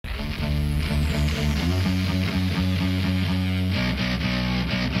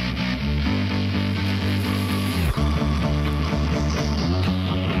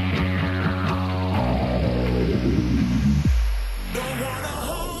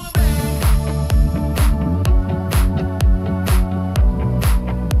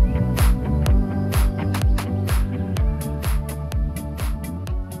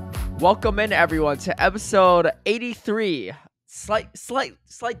Welcome in everyone to episode 83. Slight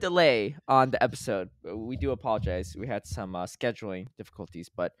delay on the episode. We do apologize. We had some scheduling difficulties,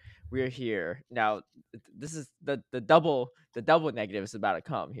 but we're here now. This is the double negative is about to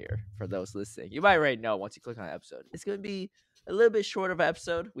come here for those listening. You might already know once you click on the episode. It's going to be a little bit short of an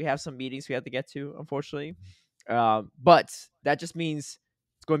episode. We have some meetings we have to get to, unfortunately. But that just means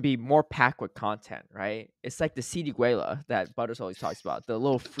it's going to be more packed with content, right? It's like the seedy guela that Butters always talks about, the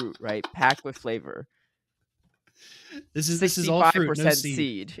little fruit, right? Packed with flavor. This is all fruit, no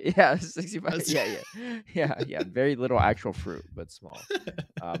seed. Yeah, 65. Yeah. Very little actual fruit, but small.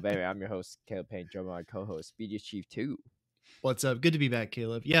 Anyway, I'm your host, Caleb Peng, joined by my co-host, Speedy Chief 2. What's up? Good to be back,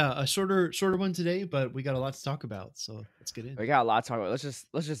 Caleb. Yeah, a shorter one today, but we got a lot to talk about, so let's get in. We got a lot to talk about.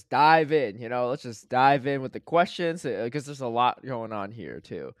 Let's just dive in. Let's just dive in with the questions because there's a lot going on here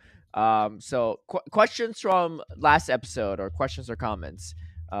too. So questions from last episode or questions or comments.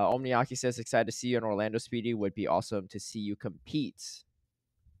 Omniaki says, excited to see you in Orlando, Speedy. Would be awesome to see you compete.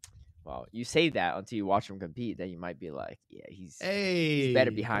 Well, you say that until you watch him compete, then you might be like, yeah, he's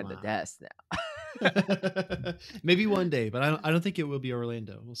better behind the desk now. Maybe one day, but I don't think it will be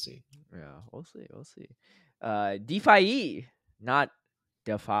Orlando. We'll see. Yeah, we'll see. DeFi, not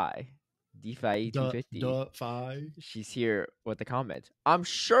Defy. DeFi 250. Defy. She's here with the comment. I'm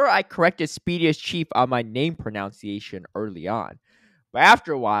sure I corrected Speedy as Chief on my name pronunciation early on, but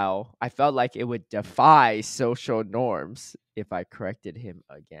after a while, I felt like it would defy social norms if I corrected him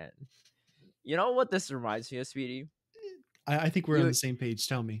again. You know what this reminds me of, Speedy? I think we're on the same page.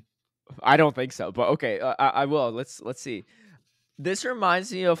 Tell me. I don't think so, but okay, I will. Let's see. This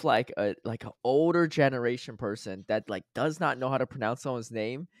reminds me of like an older generation person that like does not know how to pronounce someone's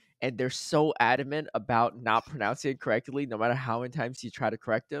name, and they're so adamant about not pronouncing it correctly, no matter how many times you try to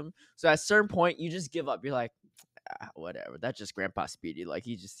correct them. So at a certain point, you just give up. You're like, whatever. That's just Grandpa Speedy. Like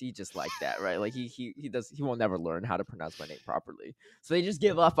he just like that, right? Like he won't never learn how to pronounce my name properly. So they just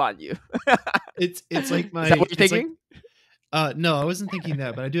give up on you. It's like my. Is that what you're thinking? No, I wasn't thinking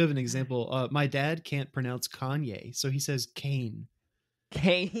that, but I do have an example. My dad can't pronounce Kanye, so he says Kane.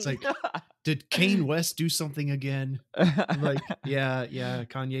 Kane. It's like, did Kane West do something again? I'm like, yeah,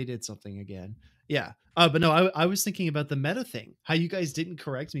 Kanye did something again. Yeah. But no, I was thinking about the meta thing. How you guys didn't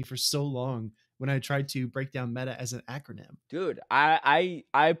correct me for so long when I tried to break down meta as an acronym. Dude,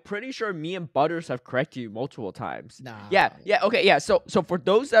 I'm pretty sure me and Butters have corrected you multiple times. Nah. Yeah. Okay. Yeah. So for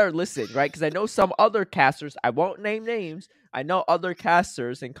those that are listening, right? Because I know some other casters, I won't name names. I know other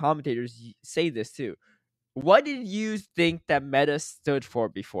casters and commentators say this too. What did you think that meta stood for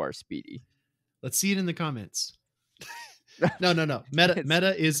before, Speedy? Let's see it in the comments. No.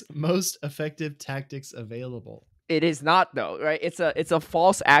 Meta is most effective tactics available. It is not though, right? It's a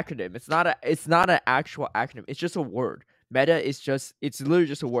false acronym. It's not an actual acronym. It's just a word. Meta is it's literally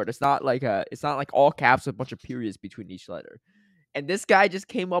just a word. It's not like all caps with a bunch of periods between each letter. And this guy just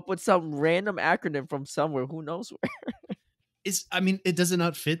came up with some random acronym from somewhere, who knows where. It does it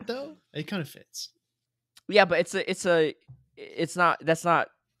not fit though? It kind of fits. Yeah, but that's not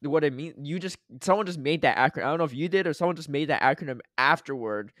what it means. Someone just made that acronym. I don't know if you did or someone just made that acronym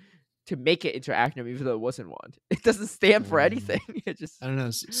afterward to make it into an acronym, even though it wasn't one. It doesn't stand for anything. It just, I don't know.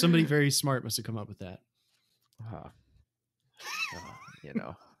 Somebody very smart must have come up with that.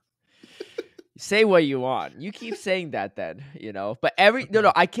 Say what you want. You keep saying that then, but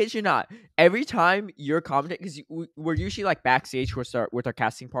no, I kid you not. Every time you're commenting, because we're usually like backstage with our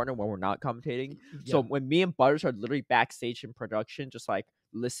casting partner when we're not commentating. Yeah. So when me and Butters are literally backstage in production, just like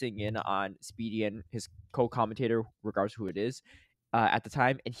listening in on Speedy and his co-commentator, regardless of who it is, at the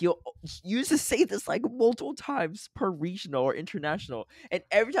time, and he used to say this like multiple times per regional or international, and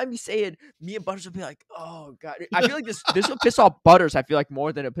every time you say it, me and Butters will be like, oh god. I feel like this will piss off Butters, I feel like,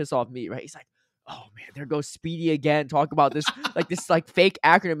 more than it piss off me, right? He's like, oh man, there goes Speedy again, talk about this this fake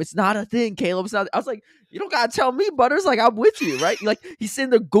acronym. It's not a thing, Caleb. It's not. I was like, you don't gotta tell me, Butters, like I'm with you, right? Like he's sitting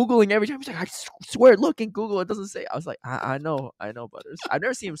there Googling every time. He's like, I swear, look in Google, it doesn't say. I was like, I know, Butters. I've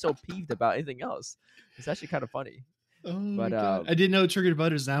never seen him so peeved about anything else. It's actually kind of funny. Oh my god. I didn't know it triggered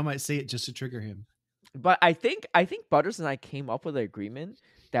Butters. Now I might say it just to trigger him. But I think Butters and I came up with an agreement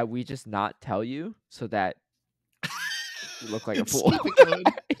that we just not tell you so that you look like a fool.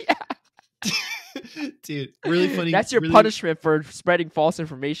 Yeah. Dude, really funny. That's your punishment for spreading false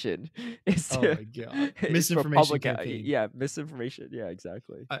information. Oh my god. Misinformation campaign. Yeah, misinformation. Yeah,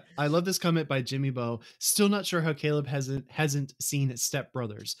 exactly. I love this comment by Jimmy Bow. Still not sure how Caleb hasn't seen Step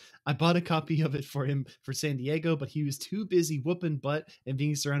Brothers. I bought a copy of it for him for San Diego, but he was too busy whooping butt and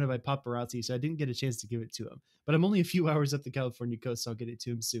being surrounded by paparazzi, so I didn't get a chance to give it to him. But I'm only a few hours up the California coast, so I'll get it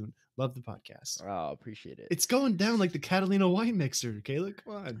to him soon. Love the podcast. Oh, appreciate it. It's going down like the Catalina wine mixer, Caleb.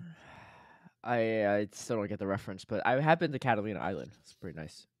 Come on. I still don't get the reference, but I have been to Catalina Island. It's a pretty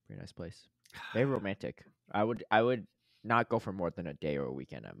nice place. Very romantic. I would not go for more than a day or a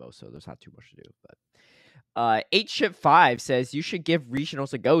weekend at most, so there's not too much to do. But 8ship5 says you should give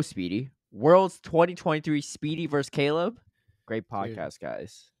regionals a go, Speedy. Worlds 2023 Speedy versus Caleb. Great podcast,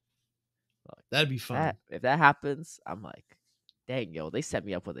 guys. Look, That'd be fun. if that happens, I'm like, dang, yo, they set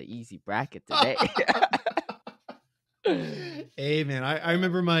me up with an easy bracket today. Hey man, I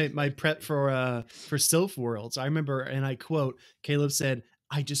remember my prep for Sylph Worlds. I remember, and I quote, Caleb said,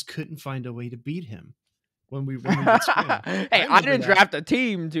 "I just couldn't find a way to beat him when we did scrim." Hey, I didn't draft a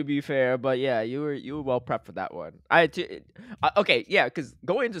team, to be fair, but yeah, you were well prepped for that one. Okay, yeah, because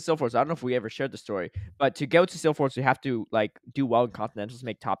going into Sylph Worlds, I don't know if we ever shared the story, but to go to Sylph Worlds, you have to like do well in Continentals,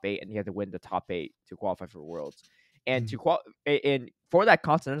 make top 8, and you have to win the top 8 to qualify for Worlds. And and for that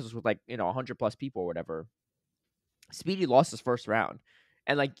Continentals with like 100 plus people or whatever. Speedy lost his first round,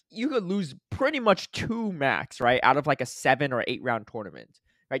 and like you could lose pretty much 2 max, right, out of like a 7 or 8 round tournament,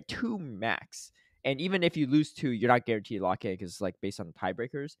 right? 2 max, and even if you lose 2, you're not guaranteed to lock in because it's like based on the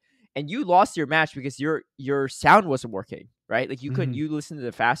tiebreakers. And you lost your match because your sound wasn't working, right? Like you couldn't you listen to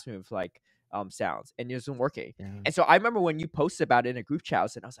the fast move like sounds, and it wasn't working. Yeah. And so I remember when you posted about it in a group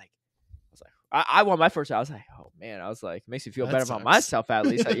chat, and I was like, I won my first round. I was like, oh man, I was like, makes me feel better about myself at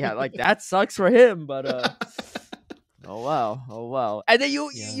least. Like, yeah, like that sucks for him, but Oh wow. And then you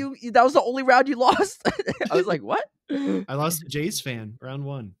that was the only round you lost. I was like, what? I lost to Jay's fan round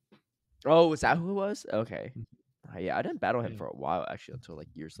 1. Oh, was that who it was? Okay. Yeah, I didn't battle him for a while actually until like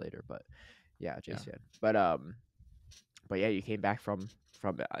years later, but yeah, Jay's fan. But yeah, you came back from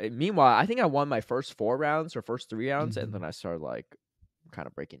meanwhile, I think I won my first 4 rounds or first 3 rounds, and then I started like kind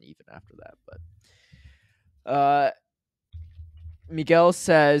of breaking even after that. But Miguel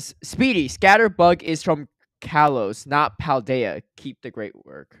says, Speedy, Scatterbug is from Kalos, not Paldea. Keep the great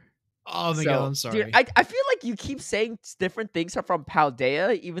work. Oh my god, I'm sorry. Dude, I feel like you keep saying different things are from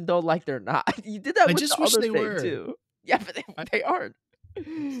Paldea, even though like they're not. You did that with the other thing too. Yeah, but they aren't.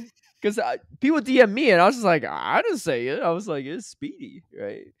 Because people DM me, and I was just like, I didn't say it. I was like, it's Speedy,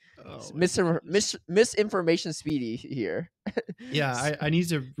 right? Oh, misinformation Speedy here. Yeah, I need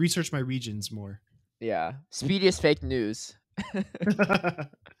to research my regions more. Yeah, Speedy is fake news. Oh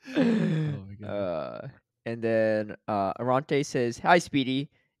my god. And then Arante says, "Hi, Speedy.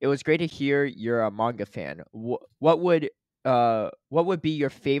 It was great to hear you're a manga fan. What would be your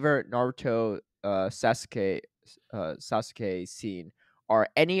favorite Naruto Sasuke scene? Are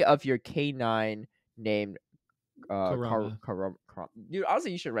any of your K9 named Kurama? Dude,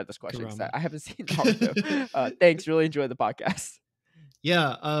 honestly, you should read this question because I haven't seen Naruto. Thanks. Really enjoyed the podcast."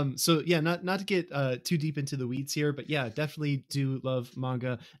 Yeah. So yeah, not to get too deep into the weeds here, but yeah, definitely do love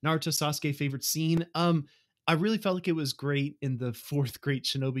manga. Naruto Sasuke favorite scene. I really felt like it was great in the 4th Great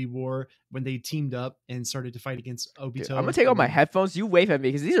Shinobi War when they teamed up and started to fight against Obito. Dude, I'm gonna take out my headphones. You wave at me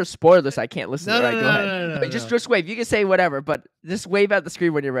because these are spoilers. I can't listen. Go ahead. Just wave. You can say whatever, but just wave at the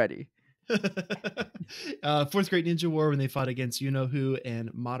screen when you're ready. 4th Great Ninja War when they fought against Yunohu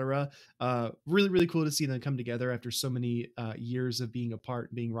and Madara. Really cool to see them come together after so many years of being apart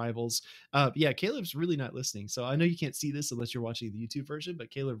and being rivals. Yeah, Caleb's really not listening, so I know you can't see this unless you're watching the YouTube version, but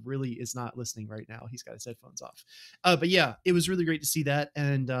Caleb really is not listening right now. He's got his headphones off. But yeah, it was really great to see that,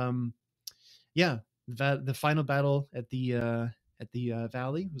 and yeah, the final battle at the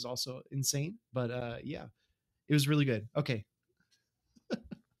valley was also insane. But yeah, it was really good. Okay.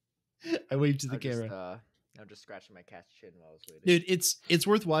 I waved to the camera. I'm just scratching my cat's chin while I was waiting. Dude, it's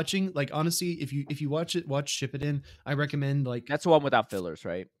worth watching. Like honestly, if you watch Shippuden, I recommend like that's the one without fillers,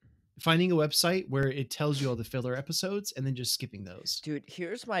 right? Finding a website where it tells you all the filler episodes and then just skipping those. Dude,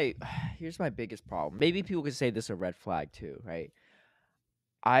 here's my biggest problem. Maybe people could say this is a red flag too, right?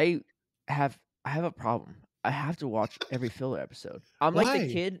 I have a problem. I have to watch every filler episode. I'm Why? like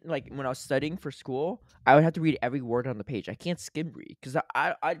the kid, like when I was studying for school, I would have to read every word on the page. I can't skim read because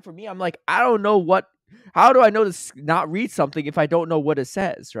for me, I'm like, I don't know how do I know to not read something if I don't know what it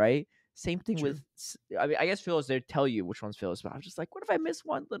says, right? Same thing with, I mean, I guess fillers, they tell you which one's fillers, but I'm just like, what if I miss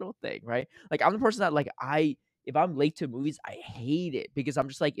one little thing, right? Like I'm the person that like, if I'm late to movies, I hate it because I'm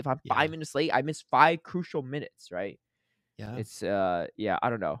just like, if I'm 5 minutes late, I miss 5 crucial minutes, right? Yeah. It's, yeah,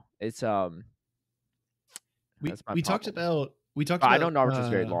 I don't know. It's, we talked about I know Naruto's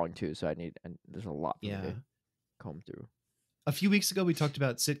very long too, so there's a lot for me to comb through. A few weeks ago we talked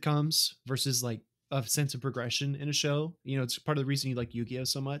about sitcoms versus like a sense of progression in a show. You know, it's part of the reason you like Yu-Gi-Oh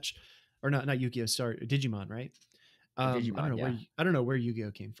so much. Or not Yu-Gi-Oh, sorry, Digimon, right? Digimon, I don't know where Yu-Gi-Oh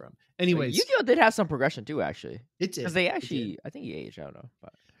came from. Anyways, Yu-Gi-Oh did have some progression too, actually. It did. Because they actually, I think he aged, I don't know.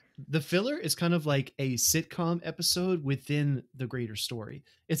 But The filler is kind of like a sitcom episode within the greater story.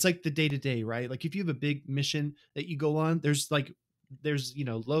 It's like the day to day, right? Like if you have a big mission that you go on, there's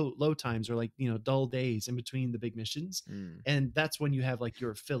low times or like dull days in between the big missions, Mm, and that's when you have like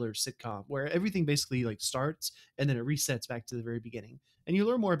your filler sitcom where everything basically like starts and then it resets back to the very beginning, and you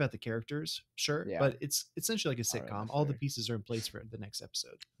learn more about the characters, sure, yeah, but it's essentially like a not really sitcom. All the necessary. pieces are in place for the next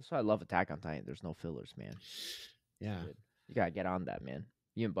episode. That's why I love Attack on Titan. There's no fillers, man. It's Yeah, good. You gotta get on that, man.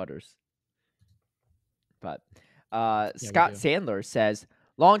 You and Butters. But yeah, we Scott do. Sandler says,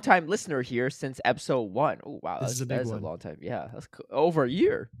 long time listener here since episode 1. Oh wow, This is a that big is a one. long time. Yeah, that's over a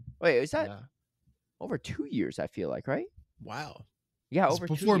year. Wait, is that Yeah. over 2 years? I feel like, right? Wow. Yeah, It's over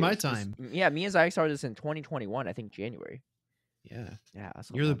two before my years. 'Cause, time. yeah, me and Zach started this in 2021. I think January. Yeah. Yeah, that's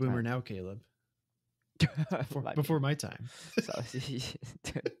a You're the long boomer time. now, Caleb. I Before mean, my time. so,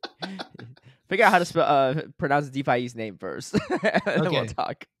 figure out how to pronounce DeFi's name first, and then we'll Okay.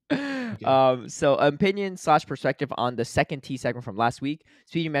 talk. Okay. So opinion / perspective on the second T segment from last week.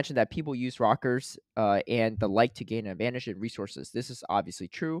 Speedy mentioned that people use rockers and the like to gain an advantage in resources. This is obviously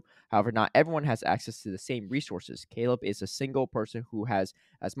true. However, not everyone has access to the same resources. Caleb is a single person who has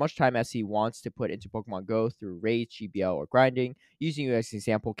as much time as he wants to put into Pokemon Go through raids, GBL, or grinding. Using you as an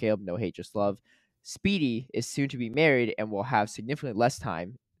example, Caleb, no hate, just love. Speedy is soon to be married and will have significantly less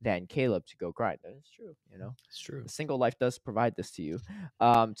time than Caleb to go grind. That is true. It's true. The single life does provide this to you.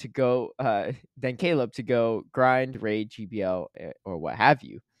 To go than Caleb to go grind, raid, GBL, or what have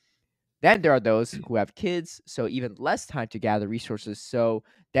you. Then there are those who have kids, so even less time to gather resources. So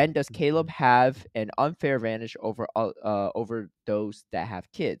then, does Caleb have an unfair advantage over those that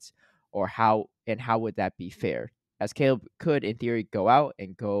have kids, or how would that be fair? As Caleb could, in theory, go out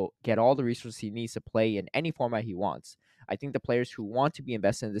and go get all the resources he needs to play in any format he wants. I think the players who want to be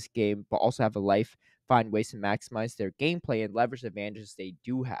invested in this game but also have a life find ways to maximize their gameplay and leverage the advantages they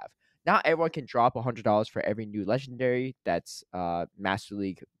do have. Not everyone can drop $100 for every new legendary that's Master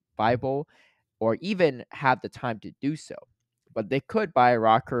League viable, or even have the time to do so. But they could buy a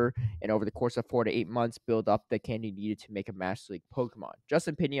rocker and over the course of 4 to 8 months build up the candy needed to make a Master League Pokemon. Just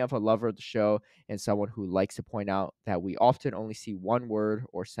an opinion of a lover of the show and someone who likes to point out that we often only see one word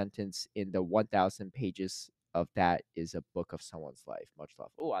or sentence in the 1,000 pages of that is a book of someone's life. Much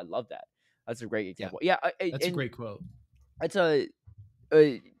love. Oh, I love that. That's a great example. Yeah, That's a and great quote. it's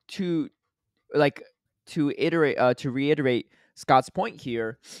to like to reiterate Scott's point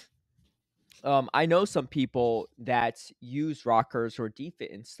here. I know some people that use rockers or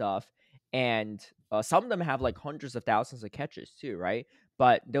defit and stuff, and some of them have like hundreds of thousands of catches too, right?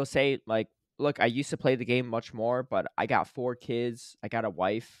 But they'll say like, "Look, I used to play the game much more, but I got 4 kids, I got a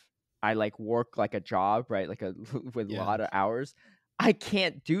wife, I like work like a job, right? Like a with a Yeah. lot of hours. I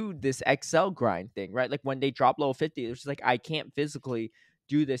can't do this XL grind thing, right? Like when they drop level 50, it's just like I can't physically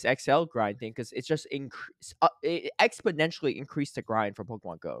do this XL grind thing because it's just it exponentially increased the grind for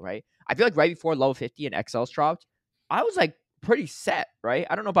Pokemon Go, right? I feel like right before level 50 and XL's dropped, I was like pretty set, right?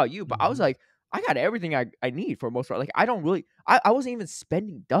 I don't know about you, but I was Mhm. like, I got everything I need for most part. Like I don't really I wasn't even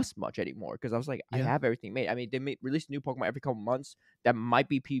spending dust much anymore because I was like, I Yeah. have everything made. I mean, release new Pokemon every couple months that might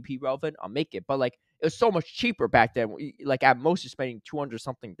be PvP relevant. I'll make it. But like it was so much cheaper back then. Like at most you're spending 200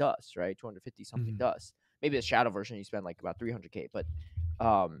 something dust, right? 250 something Mhm. dust. Maybe the shadow version you spend like about 300k,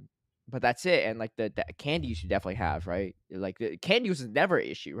 um but that's it. And like the candies you definitely have, right? Like the candies is never an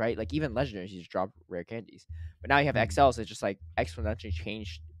issue, right? Like even legendaries you just drop rare candies, but now you have Mhm. XLs that just like exponentially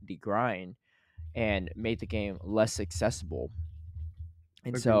changed the grind and made the game less accessible.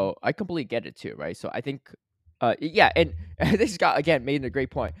 And Agreed. so I completely get it too, right? So I think yeah, and this guy again made a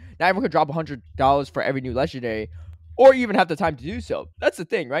great point. Not everyone could drop $100 for every new legendary or even have the time to do so. That's the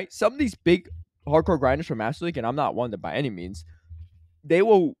thing, right? Some of these big hardcore grinders from Master League, and I'm not one of them by any means, they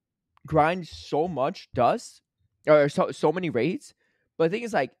will grind so much dust or so many raids. But the thing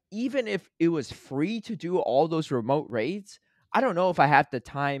is, like, even if it was free to do all those remote raids, I don't know if I have the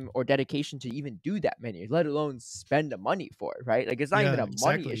time or dedication to even do that many, let alone spend the money for it, right? Like, it's not even Yeah, a money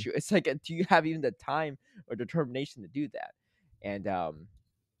exactly. issue. It's like, do you have even the time or determination to do that? And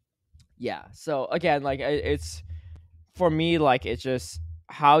yeah. So again, like, it's for me, like it's just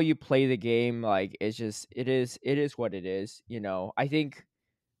how you play the game. Like, it's just it is what it is. I think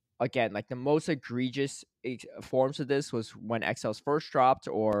again, like the most egregious forms of this was when XL's first dropped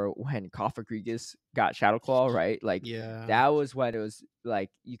or when Cofagrigus got Shadow Claw, right? Like Yeah. that was when it was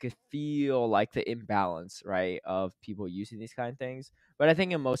like you could feel like the imbalance, right, of people using these kind of things. But I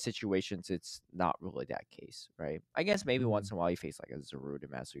think in most situations it's not really that case, right? I guess maybe Mhm. once in a while you face like a Zarude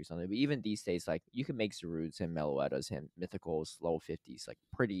and Mastery or something, but even these days, like you can make Zarudes and Meloetas and Mythicals low 50s like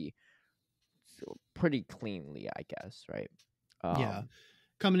pretty cleanly, I guess, right? Yeah. Um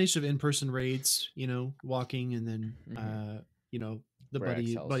combination of in-person raids, walking, and then the For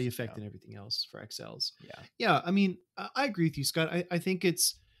buddy XLs, effect yeah. and everything else for XLs. Yeah. Yeah, I mean, I agree with you, Scott. I think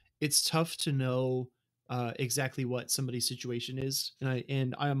it's tough to know exactly what somebody's situation is,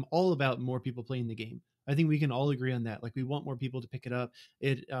 and I'm all about more people playing the game. I think we can all agree on that. Like, we want more people to pick it up.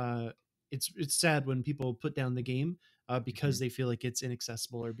 It's sad when people put down the game because they feel like it's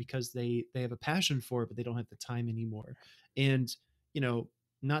inaccessible, or because they have a passion for it but they don't have the time anymore. And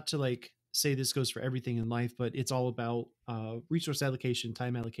not to like say this goes for everything in life, but it's all about resource allocation,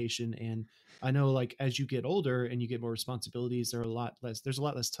 time allocation. And I know, like, as you get older and you get more responsibilities, there's a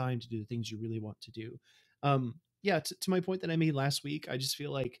lot less time to do the things you really want to do. Yeah, to my point that I made last week, I just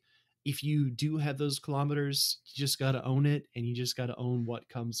feel like if you do have those kilometers, you just got to own it, and you just got to own what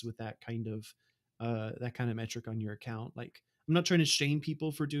comes with that kind of metric on your account. Like, I'm not trying to shame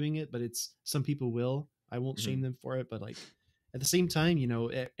people for doing it, but it's some people will. I won't shame them for it, but like, at the same time,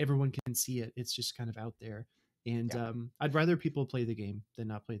 everyone can see it. It's just kind of out there. And Yeah. I'd rather people play the game than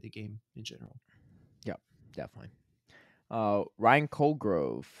not play the game in general. Yep, definitely. Ryan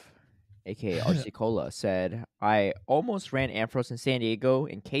Colgrove, aka RC Cola, said, "I almost ran Ampharos in San Diego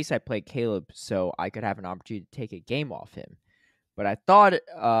in case I played Caleb, so I could have an opportunity to take a game off him. But I thought it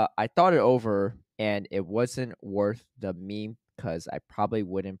over, and it wasn't worth the meme because I probably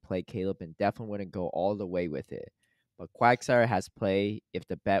wouldn't play Caleb and definitely wouldn't go all the way with it. But Quagsire has play. If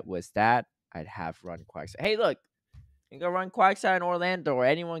the bet was that, I'd have run Quagsire. Hey, look, you can run Quagsire in Orlando, or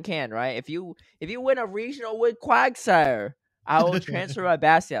anyone can, right? If you win a regional with Quagsire, I will transfer my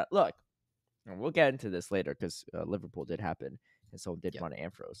Bastion. Look, and we'll get into this later because Liverpool did happen, and someone did run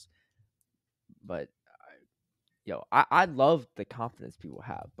Ampharos. But I love the confidence people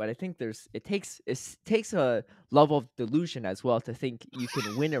have, but I think it takes a level of delusion as well to think you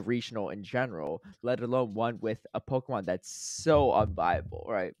can win a regional in general, let alone one with a Pokemon that's so unviable,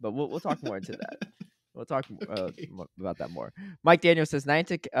 right? But we'll talk more into that. We'll talk Okay. about that more. Mike Daniel says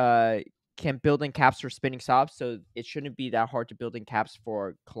Niantic can build in caps for spinning stops, so it shouldn't be that hard to build in caps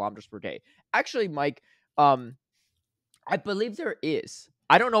for kilometers per day. Actually, Mike, I believe there is.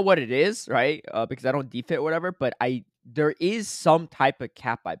 I don't know what it is, right? Because I don't defit or whatever, but there is some type of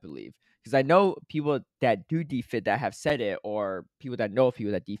cap, I believe. Because I know people that do defit that have said it, or people that know of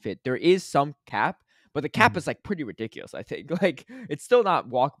people that defit. There is some cap, but the cap is like pretty ridiculous. I think like it's still not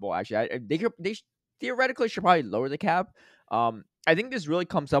walkable. Actually, they theoretically should probably lower the cap. I think this really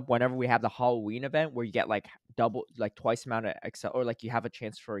comes up whenever we have the Halloween event where you get like twice the amount of XL, or like you have a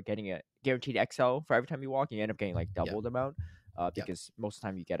chance for getting a guaranteed XL for every time you walk, and you end up getting like double the amount, because most of the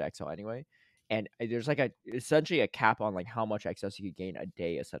time you get XL anyway. And there's like essentially a cap on like how much XLs you could gain a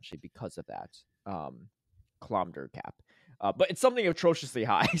day, essentially because of that kilometer cap. But it's something atrociously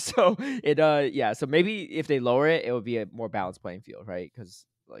high. So so maybe if they lower it, it would be a more balanced playing field, right? Because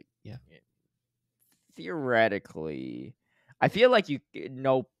like theoretically, I feel like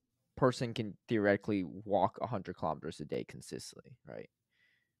no person can theoretically walk 100 kilometers a day consistently, right?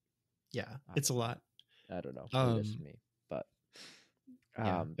 Yeah, it's a lot. I don't know. Maybe that's me, but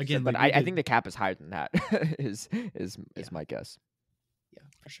again, but like I think the cap is higher than that. is my guess. Yeah,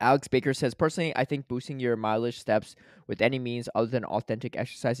 for sure. Alex Baker says, personally, I think boosting your mileage steps with any means other than authentic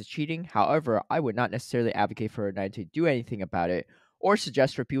exercise is cheating. However, I would not necessarily advocate for a Niantic to do anything about it, or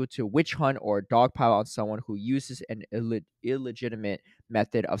suggest for people to witch hunt or dogpile on someone who uses an illegitimate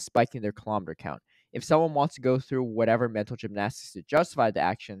method of spiking their kilometer count. If someone wants to go through whatever mental gymnastics to justify the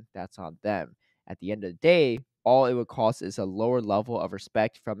action, that's on them. At the end of the day, all it would cost is a lower level of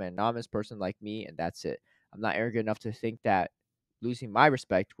respect from an anonymous person like me, and that's it. I'm not arrogant enough to think that losing my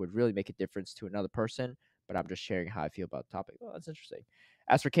respect would really make a difference to another person, but I'm just sharing how I feel about the topic. Well, that's interesting.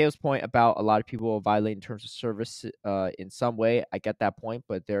 As for Kale's point about a lot of people violating terms of service in some way, I get that point,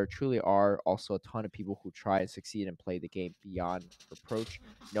 but there truly are also a ton of people who try and succeed and play the game beyond reproach.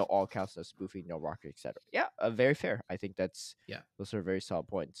 No all counts, no spoofing, no rocket, etc. Yeah, very fair. I think those are very solid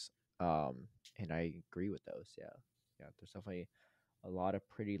points, and I agree with those. Yeah, there's definitely a lot of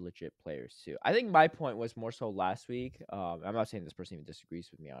pretty legit players too. I think my point was more so last week. I'm not saying this person even disagrees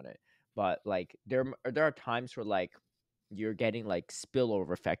with me on it, but like there are times where like you're getting like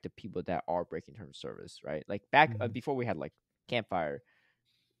spillover effect of people that are breaking terms of service, right? Like back before we had like campfire,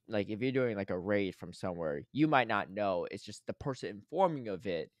 like if you're doing like a raid from somewhere, you might not know. It's just the person informing of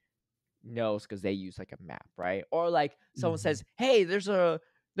it knows because they use like a map, right? Or like someone says, "Hey, there's a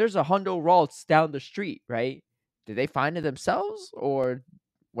Hundo Ralts down the street," right? Did they find it themselves, or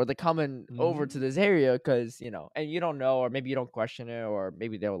were they coming over to this area? Because and you don't know, or maybe you don't question it, or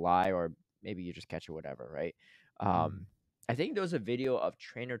maybe they'll lie, or maybe you just catch it, whatever, right? I think there was a video of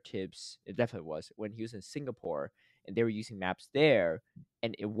Trainer Tibbs. It definitely was when he was in Singapore, and they were using maps there,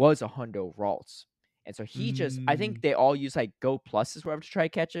 and it was a hundo Ralts. And so he just, I think they all use like Go Pluses wherever to try to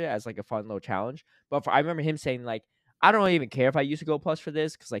catch it as like a fun little challenge. But I remember him saying like, I don't really even care if I use a Go Plus for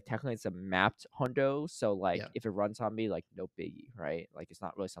this because like technically it's a mapped hundo. So like if it runs on me, like no biggie, right? Like it's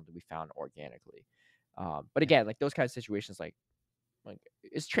not really something we found organically. But again, like those kind of situations, like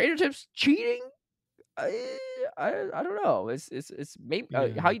is Trader Tips cheating? I don't know. It's maybe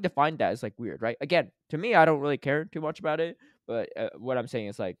how you define that is like weird, right? Again, to me, I don't really care too much about it. But what I'm saying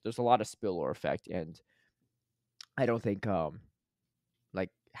is like there's a lot of spillover effect, and I don't think like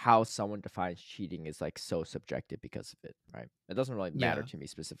how someone defines cheating is like so subjective because of it, right? It doesn't really matter to me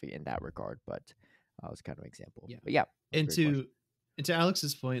specifically in that regard, but it's kind of an example. But yeah, and to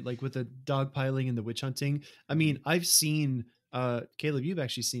Alex's point, like with the dogpiling and the witch hunting, I mean, I've seen Caleb, you've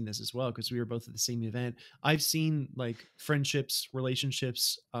actually seen this as well because we were both at the same event. I've seen like friendships,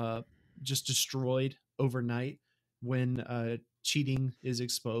 relationships just destroyed overnight when cheating is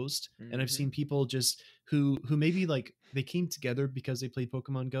exposed. And I've seen people just who maybe like they came together because they played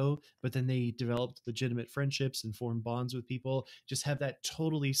Pokemon Go, but then they developed legitimate friendships and formed bonds with people, just have that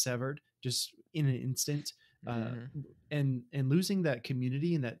totally severed just in an instant. And losing that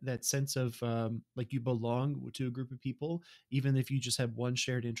community and that sense of like you belong to a group of people, even if you just have one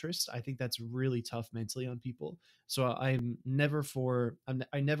shared interest, I think that's really tough mentally on people. So I never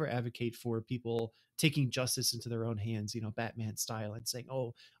advocate for people taking justice into their own hands, you know, Batman style, and saying,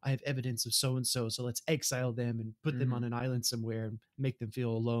 oh, I have evidence of so and so let's exile them and put them on an island somewhere and make them feel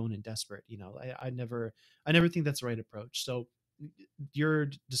alone and desperate. You know, I never think that's the right approach. So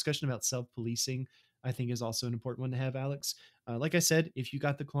your discussion about self-policing, I think, is also an important one to have, Alex. Like I said, if you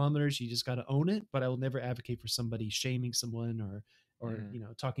got the kilometers, you just got to own it. But I will never advocate for somebody shaming someone or you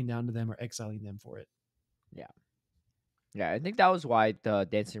know, talking down to them or exiling them for it. Yeah, I think that was why the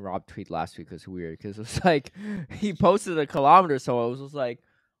Dancing Rob tweet last week was weird because it was like he posted a kilometer, so it was just like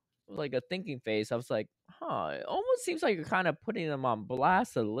a thinking phase. I was like, huh, it almost seems like you're kind of putting them on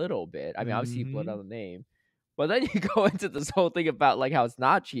blast a little bit. I mean, obviously you put on the name. But then you go into this whole thing about like how it's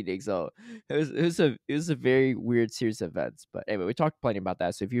not cheating. So it was a very weird series of events. But anyway, we talked plenty about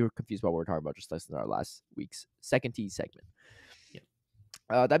that. So if you were confused about what we're talking about, just listen to our last week's second T segment.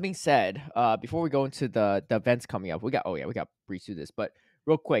 That being said, before we go into the events coming up, we got breeze through this, but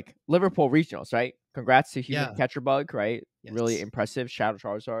real quick, Liverpool regionals, right? Congrats to Human Catcher Bug, right? Yes. Really impressive. Shadow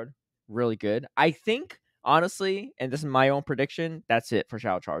Charizard, really good. I think honestly, and this is my own prediction, that's it for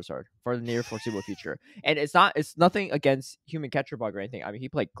Shadow Charizard for the near foreseeable future. And it's nothing against Human Catcher Bug or anything. I mean, he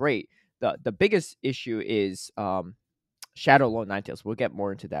played great. The biggest issue is Shadow Lone Ninetales. We'll get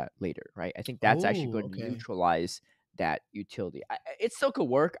more into that later, right? I think that's actually going to neutralize that utility. It still could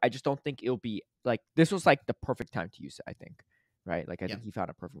work. I just don't think it'll be like this was like the perfect time to use it, I think. Right? Like I think he found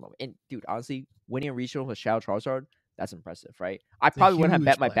a perfect moment. And dude, honestly, winning a regional with Shadow Charizard, that's impressive, right? I probably wouldn't have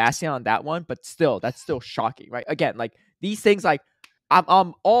bet my Bastion on that one, but still, that's still shocking, right? Again, like these things, like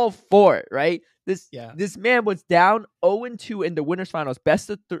I'm all for it, right? This man was down 0-2 in the winners finals, best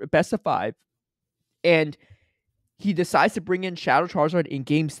of 5, and he decides to bring in Shadow Charizard in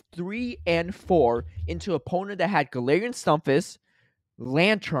games 3 and 4 into an opponent that had Galarian Stunfisk,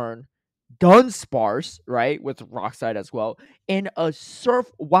 Lantern, Dunsparce, right, with Rockslide as well, and a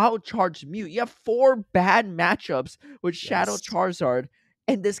Surf Wild Charge Mew. You have 4 bad matchups with Shadow Charizard,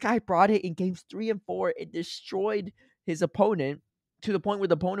 and this guy brought it in games 3 and 4 and destroyed his opponent to the point where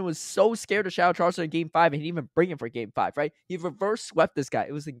the opponent was so scared of Shadow Charizard in game 5 and he didn't even bring him for game 5, right? He reverse swept this guy.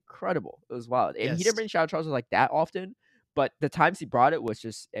 It was incredible. It was wild. And he didn't bring Shadow Charizard like that often, but the times he brought it was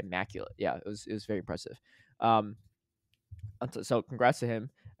just immaculate. Yeah, it was very impressive. So congrats to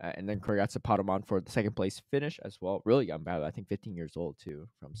him. And then congrats to Patamon for the second place finish as well. Really young battle. I think 15 years old too,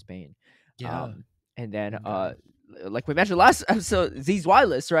 from Spain. And then like we mentioned last episode, Z's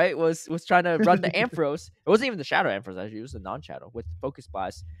Wireless, right, was trying to run the Ampharos. It wasn't even the Shadow Ampharos, actually. It was the non-Shadow with Focus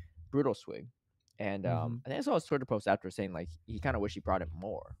Blast, Brutal Swing. And I think I saw his Twitter post after saying like he kind of wish he brought it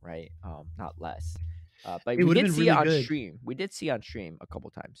more, right? Not less. But we did see it on stream. We did see on stream a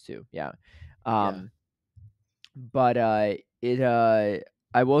couple times too. Yeah. But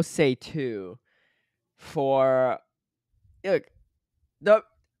I will say too, for look,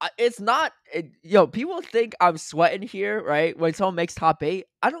 it's not, people think I'm sweating here, right? When someone makes top 8,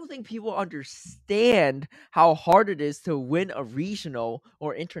 I don't think people understand how hard it is to win a regional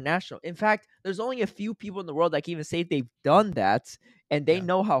or international. In fact, there's only a few people in the world that can even say they've done that, and they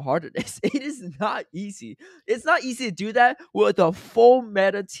know how hard it is. It is not easy. It's not easy to do that with a full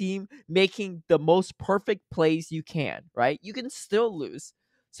meta team making the most perfect plays you can, right? You can still lose.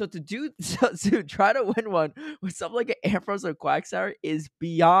 So to try to win one with something like an Ampharos or Quagsire is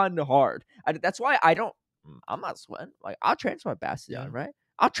beyond hard. That's why I don't I'm not sweating. Like, I'll transfer my Bastion, Yeah. right?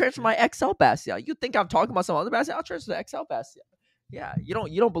 I'll transfer my XL Bastiodon. You think I'm talking about some other Bastion? I'll transfer the XL Bastiodon. Yeah, you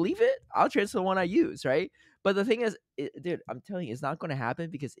don't believe it? I'll transfer the one I use, right? But the thing is, dude, I'm telling you, it's not going to happen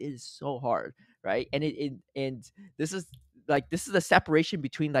because it is so hard, right? And this is this is the separation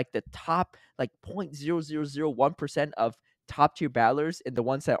between like the top like 0.0001% of top tier battlers and the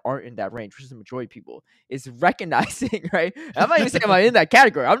ones that aren't in that range, which is the majority of people, is recognizing, right? And I'm not even saying I'm in that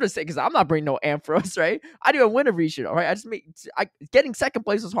category. I'm just saying because I'm not bringing no Ampharos, right? I didn't even win a regional, right? Getting second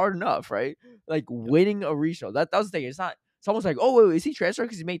place was hard enough, right? Like winning a regional. That was the thing. It's not. Someone's like, oh, wait, is he transferred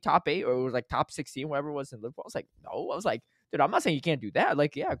because he made top 8 or it was like top 16, whatever it was in Liverpool? I was like, no. I was like, dude, I'm not saying you can't do that.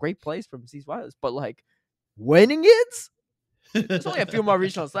 Like, yeah, great plays from C's Wireless, but like winning it? There's only a few more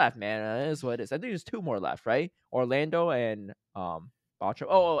regionals left, man. That is what it is. I think there's 2 more left, right? Orlando and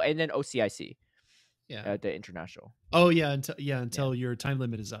Baltimore. Oh, and then OCIC. Yeah. The international. Oh yeah, until your time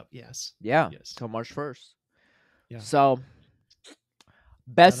limit is up. Yes. Yeah. Yes. Till March 1st. Yeah. So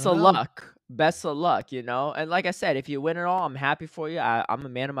best of luck. Best of luck, you know? And like I said, if you win it all, I'm happy for you. I'm a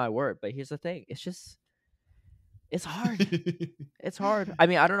man of my word. But here's the thing. It's hard. It's hard. I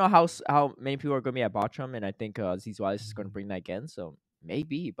mean, I don't know how many people are going to be at Bottom, and I think ZZY is going to bring that again. So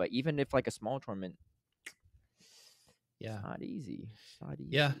maybe, but even if like a small tournament, yeah, it's not easy. It's not easy.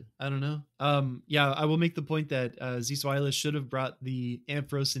 Yeah, I don't know. Yeah, I will make the point that ZZY should have brought the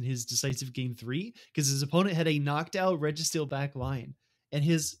Ampharos in his decisive game 3 because his opponent had a knocked out Registeel back line, and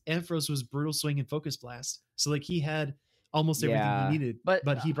his Ampharos was brutal swing and focus blast. So like he had almost everything he needed,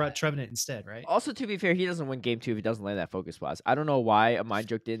 but he brought Trevenant instead, right? Also, to be fair, he doesn't win game 2 if he doesn't land that focus blast. I don't know why a Mind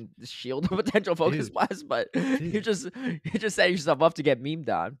Joke didn't shield a potential focus blast, but you just set yourself up to get memed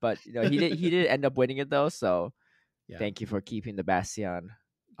on. But you know, he did end up winning it though. So thank you for keeping the Bastion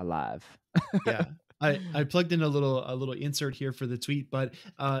alive. Yeah. I plugged in a little insert here for the tweet, but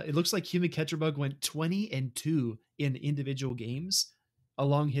it looks like Human Ketcherbug went 20-2 in individual games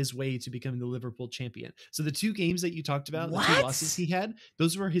along his way to becoming the Liverpool champion. So the 2 games that you talked about, the 2 losses he had,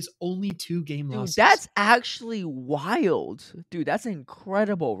 those were his only 2 game losses. That's actually wild. Dude, that's an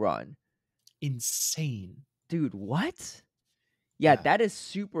incredible run. Insane. Dude, what? Yeah, that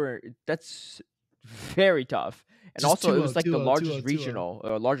is that's very tough. And just also, it was like the largest regional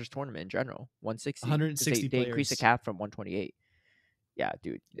or largest tournament in general, 160. 160 they increased the cap from 128. Yeah,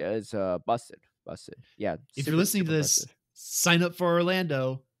 dude, it's busted. Yeah. If you're listening to this, sign up for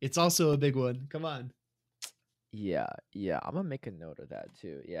Orlando. It's also a big one. Come on. Yeah. I'm gonna make a note of that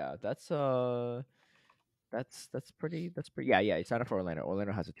too. Yeah, that's pretty. Yeah. Sign up for Orlando.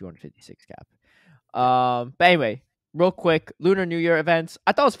 Orlando has a 256 cap. But anyway, real quick, Lunar New Year events.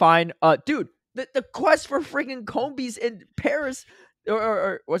 I thought it was fine. Dude, the quest for freaking Combies in Paris,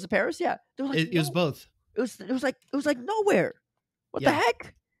 or was it Paris? Yeah, like, it was both. It was like nowhere. What the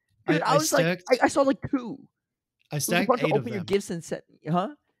heck? Dude, I was like, I saw like 2. I stacked 8 open of them. Your gifts and set, huh?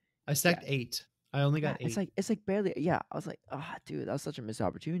 I stacked 8. I only got 8. It's like barely. Yeah, I was like, dude, that was such a missed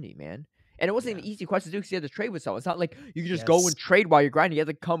opportunity, man. And it wasn't an easy quest to do because you had to trade with someone. It's not like you can just go and trade while you're grinding. You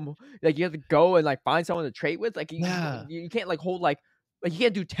have to go and like find someone to trade with. Like you can't like hold like you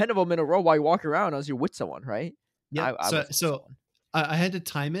can't do 10 of them in a row while you walk around unless you're with someone, right? Yeah. I had to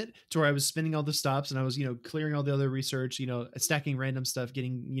time it to where I was spinning all the stops and I was, clearing all the other research, stacking random stuff,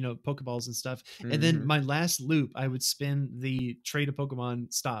 getting, Pokeballs and stuff. Mm-hmm. And then my last loop, I would spin the trade of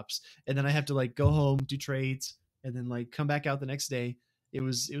Pokemon stops. And then I have to like go home, do trades, and then like come back out the next day. It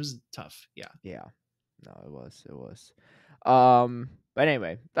was tough. Yeah. Yeah. No, it was. But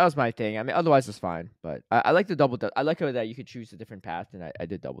anyway, that was my thing. I mean, otherwise it's fine. But I like the double dust. I like that you could choose a different path, and I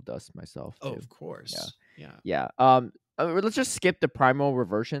did double dust myself. Oh, of course. Yeah. Let's just skip the primal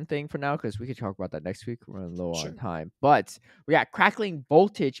reversion thing for now because we could talk about that next week. We're running low on time. But we got crackling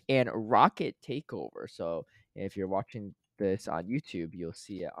voltage and rocket takeover. So if you're watching this on YouTube, you'll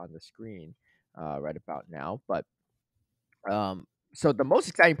see it on the screen right about now. But so the most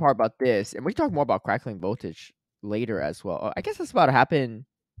exciting part about this, and we can talk more about crackling voltage later as well. I guess that's about to happen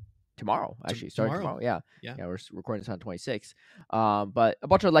tomorrow, actually. Starting tomorrow. Yeah, we're recording this on 26. But a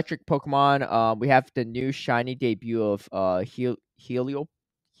bunch of electric Pokemon. We have the new shiny debut of Helioptile,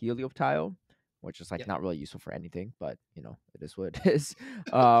 which is like not really useful for anything, but it is what it is.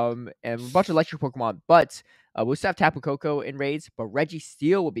 And a bunch of electric Pokemon, but we'll still have Tapu Koko in raids, but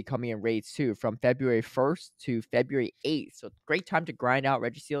Registeel will be coming in raids too from February 1st to February 8th. So great time to grind out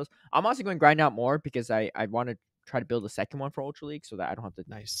Registeels. I'm also going to grind out more because I want to try to build a second one for Ultra League so that I don't have to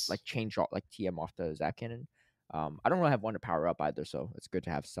like change all like TM off the Zap Cannon. I don't really have one to power up either, so it's good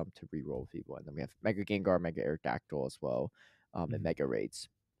to have some to reroll people. And then we have Mega Gengar, Mega Aerodactyl as well, and Mega Raids.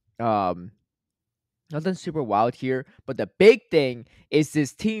 Nothing super wild here, but the big thing is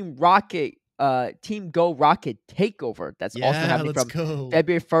this Team Rocket Team Go Rocket Takeover. That's also Yeah, happening let's from go.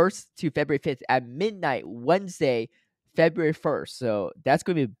 February 1st to February 5th at midnight, Wednesday, February 1st. So that's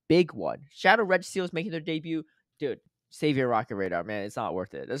going to be a big one. Shadow Registeel is making their debut. Dude, save your Rocket Radar, man. It's not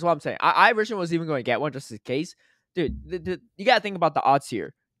worth it. That's what I'm saying. I originally was even going to get one just in case. Dude, you got to think about the odds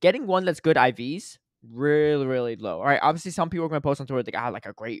here. Getting one that's good IVs, really, really low. All right, obviously some people are going to post on Twitter, they got like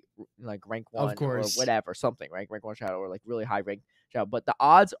a great like rank Of 1 or course. whatever, something, right? Rank 1 Shadow or like really high rank Shadow. But the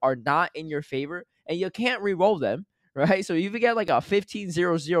odds are not in your favor, and you can't re-roll them, right? So if you get like a 15-0-0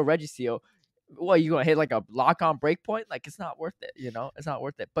 Registeel, well, you going to hit like a lock-on breakpoint? Like, it's not worth it, you know? It's not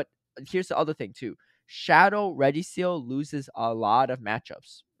worth it. But here's the other thing, too. Shadow Registeel loses a lot of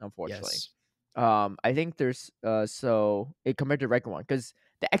matchups, unfortunately. Yes. I think there's so it compared to regular one, because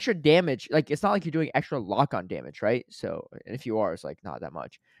the extra damage, like it's not like you're doing extra lock on damage, right? So and if you are, it's like not that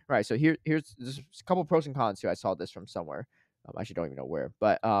much. All right, so here's there's a couple pros and cons too. I saw this from somewhere. I actually don't even know where,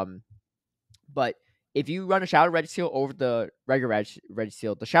 but if you run a Shadow Registeel over the regular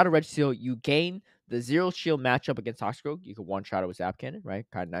Registeel, the Shadow Registeel, you gain the 0 shield matchup against Toxicroak. You can one Shadow with Zap Cannon, right?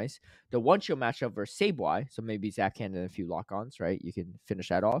 Kind of nice. The 1 shield matchup versus Sabwai, so maybe Zap Cannon and a few lock-ons, right? You can finish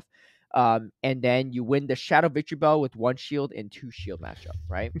that off. And then you win the Shadow Victory Bell with 1 shield and 2 shield matchup,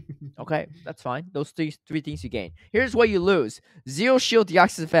 right? Okay, that's fine. Those three things you gain. Here's what you lose: 0 shield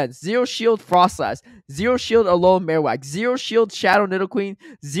Deoxys Defense, 0 shield Frostlass, 0 shield Alolan Marowak, 0 shield Shadow Nidoqueen,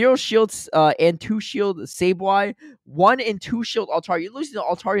 0 shields and 2 shield Sabwai, 1 and 2 shield Altaria. You're losing the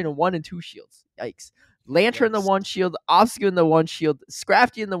Altaria and 1 and 2 shields. Yikes. Lantern in the 1 shield, Obscure in the 1 shield,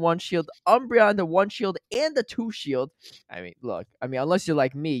 Scrafty in the 1 shield, Umbreon in the 1 shield, and the 2 shield. I mean, look, unless you're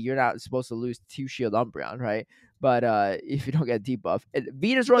like me, you're not supposed to lose 2 shield Umbreon, right? But if you don't get debuff,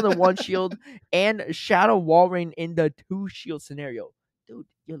 Venus run the 1 shield and Shadow Walrein in the 2 shield scenario. Dude,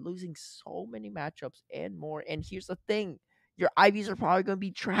 you're losing so many matchups and more. And here's the thing: your IVs are probably going to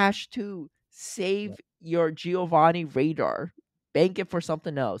be trash too. Save your Giovanni Radar, bank it for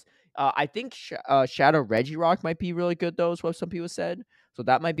something else. I think Shadow Regirock might be really good, though, is what some people said. So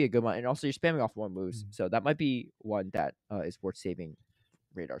that might be a good one. And also, you're spamming off more moves. So that might be one that is worth saving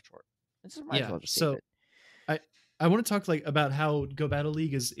Radar for. Might as well just save it. I want to talk like about how Go Battle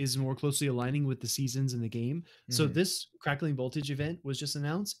League is more closely aligning with the seasons in the game. So this Crackling Voltage event was just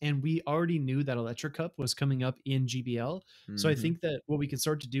announced, and we already knew that Electric Cup was coming up in GBL. So I think that what we can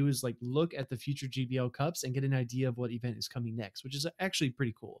start to do is like look at the future GBL Cups and get an idea of what event is coming next, which is actually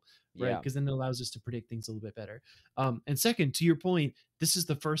pretty cool, right? Because then it allows us to predict things a little bit better. And second, to your point, this is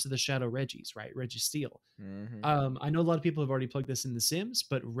the first of the Shadow Regis, right? Registeel. I know a lot of people have already plugged this in The Sims,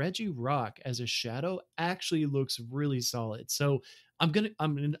 but Regirock as a Shadow actually looks really solid. So I'm gonna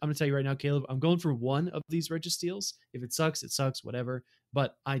tell you right now, Caleb, I'm going for one of these Registeels. If it sucks, whatever.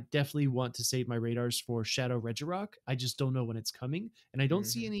 But I definitely want to save my radars for Shadow Regirock. I just don't know when it's coming, and I don't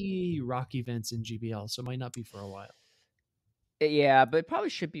see any rock events in GBL, so it might not be for a while. Yeah, but it probably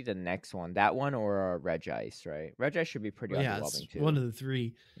should be the next one. That one or Regice, right? Regice should be pretty underwhelming too. One of the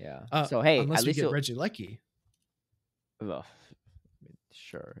three. Yeah. So hey, unless at you least get Regilucky. Ugh,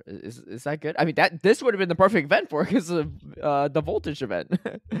 sure. Is that good? I mean, this would have been the perfect event for it because of the voltage event.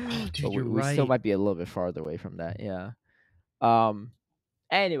 Oh, dude, you're we right. still might be a little bit farther away from that. Yeah.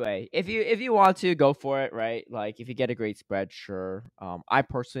 Anyway, if you want to go for it, right? Like if you get a great spread, sure. I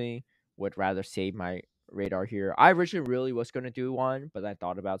personally would rather save my radar here. I originally really was going to do one, but I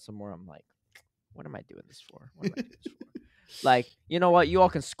thought about some more. I'm like, what am I doing this for? What am I doing this for? Like, you know what? You all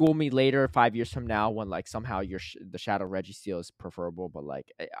can school me later, 5 years from now, when like somehow the Shadow Registeel is preferable. But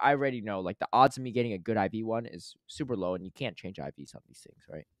like, I already know like the odds of me getting a good IV one is super low, and you can't change IVs on these things,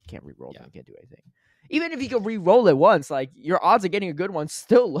 right? You can't re-roll them, you can't do anything. Even if you can re-roll it once, like your odds of getting a good one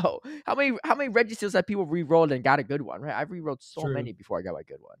still low. How many Registeels have people re-rolled and got a good one, right? I've re-rolled so many before I got my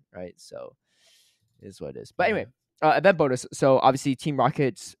good one, right? So it is what it is. But anyway. Event bonus. So obviously, Team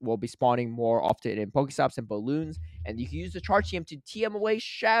Rockets will be spawning more often in Pokestops and balloons, and you can use the Charge TM to TM away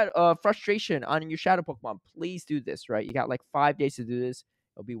frustration on your Shadow Pokemon. Please do this, right? You got like 5 days to do this.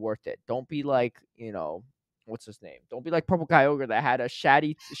 It'll be worth it. Don't be like, what's his name? Don't be like Purple Kyogre that had a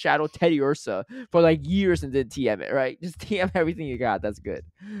Shadow Teddy Ursa for like years and didn't TM it, right? Just TM everything you got. That's good,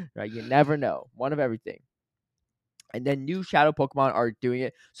 right? You never know. One of everything. And then new Shadow Pokemon are doing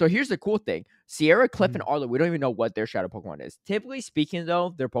it. So here's the cool thing. Sierra, Cliff, and Arlo, we don't even know what their Shadow Pokemon is. Typically speaking,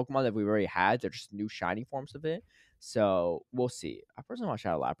 though, they're Pokemon that we've already had. They're just new shiny forms of it. So we'll see. I personally want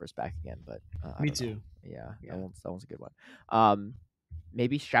Shadow Lapras back again, but Me too. Yeah, that one's a good one.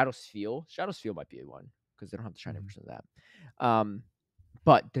 Maybe Shadow Spheal. Shadow Spheal might be a one because they don't have the shiny version of that.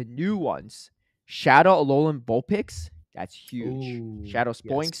 But the new ones, Shadow Alolan Vulpix, that's huge. Ooh, Shadow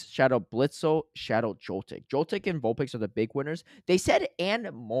Spoinks, Shadow Blitzel, Shadow Joltik. Joltik and Vulpix are the big winners. They said and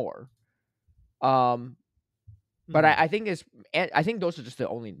more. Um, but Hmm. I think I think those are just the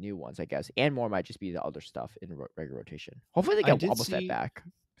only new ones, I guess. And more might just be the other stuff in regular rotation. Hopefully they I get did Wobbuffet see back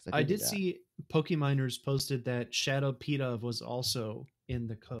because I I do need did that. see Pokeminers posted that Shadow Pidove was also in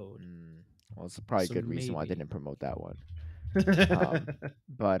the code. Well, it's probably a So good reason why I maybe. didn't promote that one.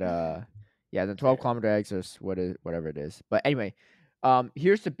 But yeah, the 12 Fair. kilometer eggs or whatever it is. But anyway,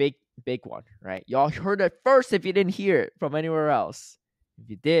 here's the big one, right? Y'all heard it first if you didn't hear it from anywhere else. If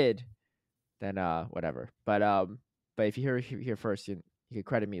you did, then whatever. But if you hear it here first, you can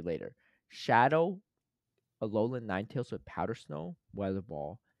credit me later. Shadow Alolan Ninetales with Powder Snow Weather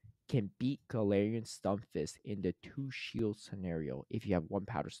Ball can beat Galarian Stunfisk in the 2 shield scenario if you have 1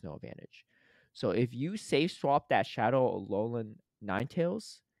 Powder Snow advantage. So if you save swap that Shadow Alolan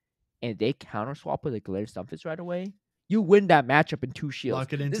Ninetales and they counter swap with a Galarian Stunfisk right away, you win that matchup in 2 shields.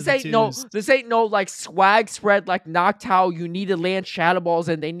 Lock it into This the ain't no twos. this ain't no like swag spread like Noctowl. You need to land Shadow Balls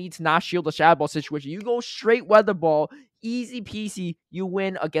and they need to not shield the Shadow Ball situation. You go straight Weather Ball, easy peasy. You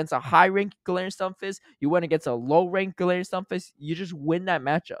win against a high rank Galarian Stunfisk. You win against a low rank Galarian Stunfisk. You just win that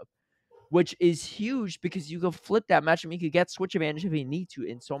matchup, which is huge because you can flip that matchup. You could get switch advantage if you need to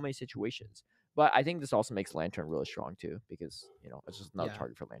in so many situations. But I think this also makes Lantern really strong too because it's just another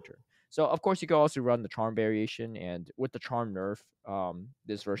target for Lantern. So of course you could also run the Charm variation, and with the Charm nerf,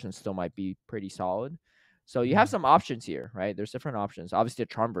 this version still might be pretty solid. So you have some options here, right? There's different options. Obviously,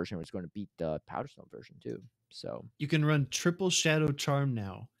 the Charm version was going to beat the Powder Stone version too. So You can run triple Shadow Charm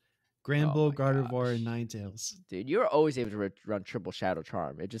now. Granbull, Gardevoir, and Ninetales. Dude, you're always able to run triple Shadow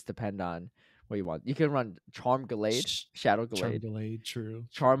Charm. It just depends on what you want. You can run Charm Gallade, Shadow Gallade. Charm Gallade, true.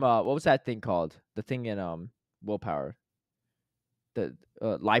 Charm, what was that thing called? The thing in Willpower. The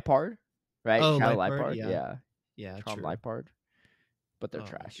Lipard, right? Oh, Shadow Lipard, Lipard, yeah, Charm true. Lipard. But they're Oh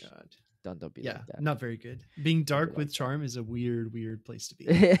trash. my God. Don't be like that. Not very good. Being dark with Charm is a weird place to be.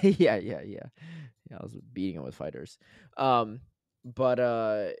 Yeah. I was beating it with fighters.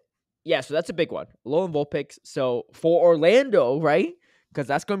 Yeah, so that's a big one. Alolan Vulpix. So for Orlando, right? Because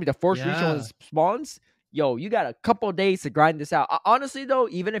that's going to be the first regional that spawns. Yo, you got a couple days to grind this out. Honestly, though,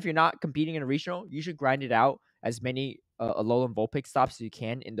 even if you're not competing in a regional, you should grind it out as many Alolan Vulpix stops as you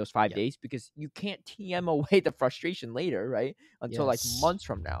can in those 5 days, because you can't TM away the frustration later, right? Until like months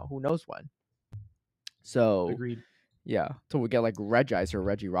from now. Who knows when? So agreed. Yeah, until we get like Regice or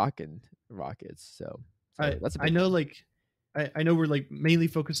Rockets. So that's a big one. I know we're like mainly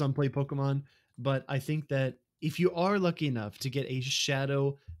focused on play Pokemon, but I think that if you are lucky enough to get a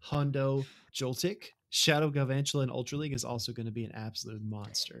Shadow Hondo Joltik, Shadow Galvantula and Ultra League is also going to be an absolute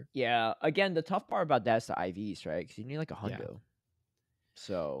monster. Yeah, again, the tough part about that is the IVs, right? Because you need like a Hondo.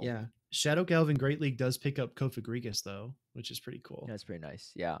 So yeah, Shadow Galvan Great League does pick up Kofagrigus though, which is pretty cool. That's pretty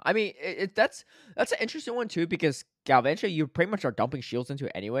nice. Yeah, I mean, that's an interesting one too, because Galvantula, you pretty much are dumping shields into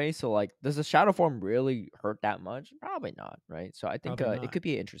it anyway. So like, does the Shadow form really hurt that much? Probably not, right? So I think it could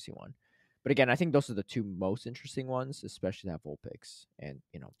be an interesting one. But again, I think those are the 2 most interesting ones, especially that Vulpix. And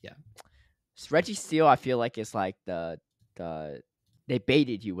Registeel, I feel like it's like the they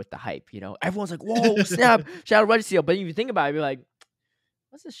baited you with the hype. Everyone's like, "Whoa, snap, Shadow Registeel!" But if you think about it, you're like,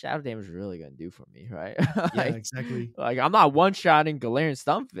 what's the shadow damage really gonna do for me, right? Yeah, exactly. Like, I'm not one-shotting Galarian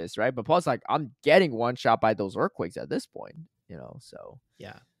Stunfisk, right? But plus, like, I'm getting one-shot by those Earthquakes at this point, so.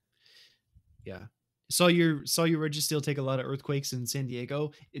 Yeah. Saw your Registeel take a lot of Earthquakes in San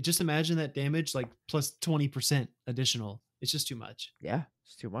Diego. Just imagine that damage, like plus 20% additional. It's just too much. Yeah,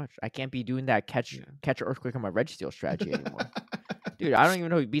 it's too much. I can't be doing that catch Earthquake on my Registeel strategy anymore. Dude, I don't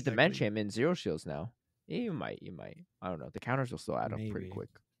even know who beat the Mencham in 0 shields now. Yeah, you might. I don't know. The counters will still add up pretty quick.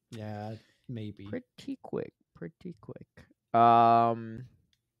 Yeah, maybe. Pretty quick.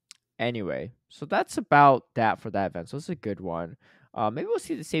 Anyway, so that's about that for that event. So it's a good one. Maybe we'll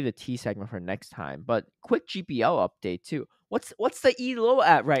save the T segment for next time. But quick GPL update too. What's the ELO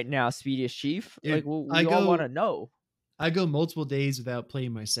at right now, Speediest Chief? Dude, like, we all want to know. I go multiple days without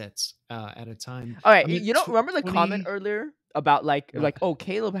playing my sets at a time. All right, remember the comment earlier about like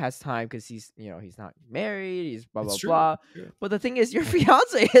Caleb has time because he's he's not married, he's blah blah blah. But the thing is, your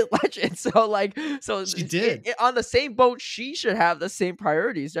fiance hit legend, so she did on the same boat. She should have the same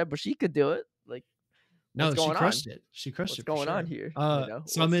priorities, right? But she could do it. Like, no, she crushed it. She crushed it. What's going on here?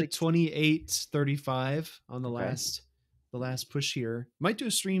 So I'm at 28:35 on the last push here. Might do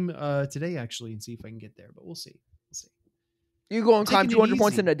a stream today actually and see if I can get there, but we'll see. You go and climb 200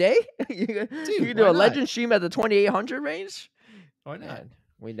 points in a day? You can do a legend stream at the 2800 range? Why not? Man,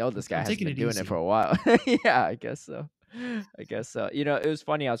 we know this guy has been doing it for a while. Yeah, I guess so. It was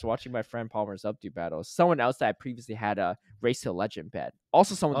funny. I was watching my friend Palmer's updo battles. Someone else that I previously had a race to legend bet.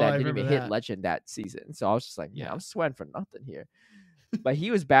 Also someone that didn't even hit legend that season. So I was just like, I'm sweating for nothing here. but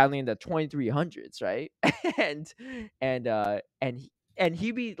he was battling the 2300s, right? and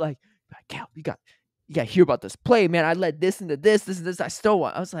he'd be like, Cal, you got to hear about this play, man. I led this into this, this and this. I still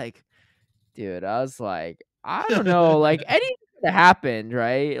won. I was like, dude, I don't know, like anything could have happened,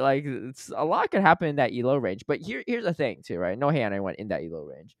 right? Like it's a lot could happen in that elo range. But here's the thing too, right? No hand I went in that elo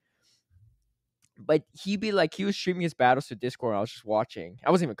range. But he was streaming his battles to Discord. And I was just watching. I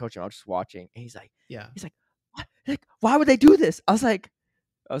wasn't even coaching. I was just watching. And he's like, what? Like, why would they do this? I was like,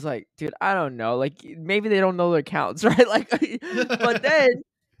 dude, I don't know. Like, maybe they don't know their counts, right? Like,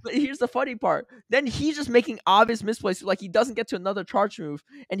 but here's the funny part. Then he's just making obvious misplays. Like, he doesn't get to another charge move,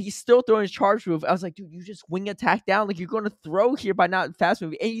 and he's still throwing his charge move. I was like, dude, you just wing attack down. Like, you're going to throw here by not fast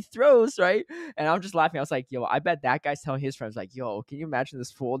moving. And he throws, right? And I'm just laughing. I was like, yo, I bet that guy's telling his friends, like, yo, can you imagine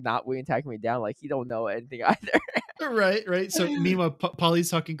this fool not wing attacking me down? Like, he don't know anything either. Right. So meanwhile, Polly's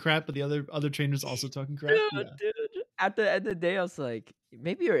talking crap, but the other trainers also talking crap. Dude, at the end of the day, I was like,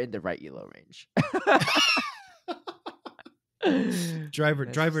 maybe you're in the right elo range.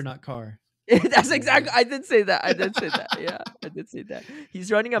 driver, not car. That's exactly. I did say that. Yeah, I did say that.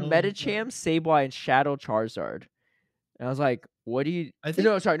 He's running a Metacham, Sableye, and Shadow Charizard. And I was like, what do you? No.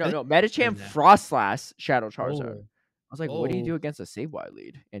 Metacham, Frostlass, Shadow Charizard. I was like, what do you do against a Sableye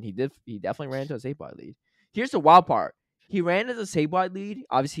lead? And he definitely ran into a Sableye lead. Here's the wild part. He ran into the Sableye lead.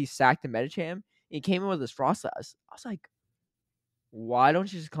 Obviously, he sacked the Metacham. He came in with his Frostlass. I was like, why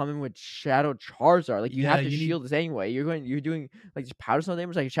don't you just come in with Shadow Charizard? Like, you have to shield this anyway. You're doing like just powder stone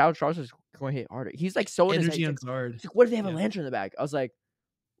damage. Like, Shadow Charizard is going to hit harder. He's like so energy on guard. Like, what if they have a lantern in the back? I was like,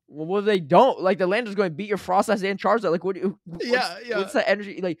 well, what if they don't? Like, the lantern's going to beat your Frostlass and Charizard. Like, what's the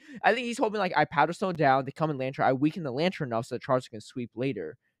energy? Like, I think he's hoping like I powder stone down, they come in lantern, I weaken the lantern enough so the Charizard can sweep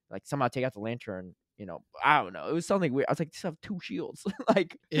later. Like, somehow take out the lantern. You know, I don't know. It was something weird. I was like, just have 2 shields.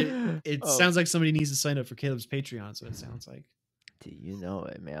 Like, it sounds like somebody needs to sign up for Caleb's Patreon. So it sounds like. Dude, you know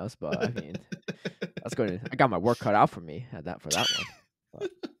it, man. I mean, I got my work cut out for me for that one.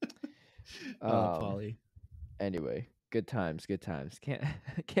 But, Polly. Anyway, good times.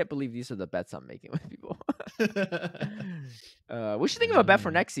 Can't believe these are the bets I'm making with people. We should think of a bet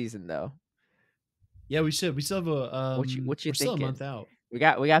for next season, though. Yeah, we should. We still have a. What you we're thinking? still a month out. We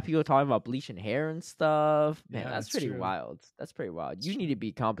got people talking about bleaching hair and stuff. Man, Yeah, that's pretty wild. That's pretty wild. You need to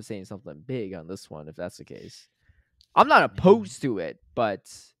be compensating something big on this one if that's the case. I'm not opposed to it, but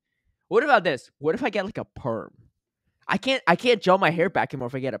what about this? What if I get like a perm? I can't gel my hair back anymore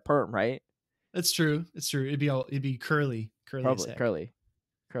if I get a perm, right? That's true. It's true. It'd be curly. Probably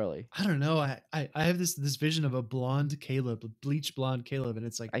curly. I don't know. I have this vision of a blonde Caleb, a bleach blonde Caleb, and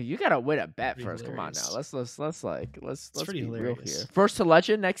it's like you gotta win a bet first. Hilarious. Come on now. Let's be real here. 1st to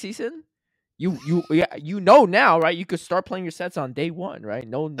legend next season. You know now, right? You could start playing your sets on day 1, right?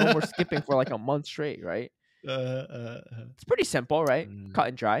 No more skipping for like a month straight, right? It's pretty simple, right? Cut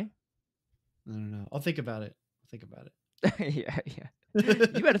and dry. I don't know. I'll think about it. yeah.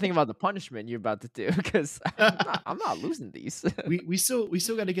 You better think about the punishment you're about to do because I'm not losing these. we still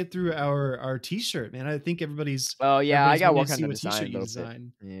got to get through our t-shirt, man. I think everybody's. Oh yeah, I got work on the t-shirt you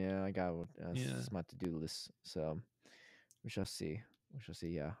design. Yeah, I got. It's my to-do list, so we shall see.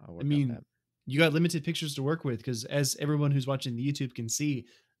 Yeah, I'll work on that. You got limited pictures to work with because, as everyone who's watching the YouTube can see,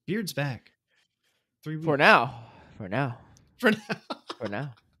 Beard's back. 3 weeks. For now.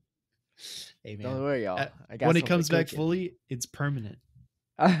 Hey man, don't worry, y'all. When it comes back fully, it's permanent.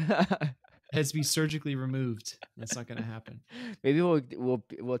 It has to be surgically removed. That's not gonna happen. Maybe we'll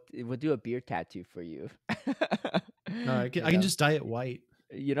do a beard tattoo for you. No, I can just dye it white.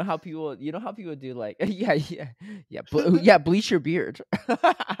 You know how people do like bleach your beard.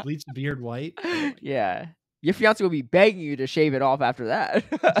 Bleach the beard white. Yeah. Your fiance will be begging you to shave it off after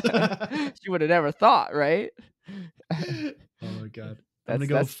that. She would have never thought, right? Oh my god. I'm gonna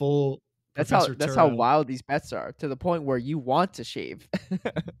go full. That's how wild these bets are, to the point where you want to shave.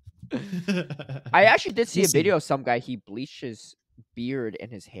 I actually did see a video of some guy. He bleached his beard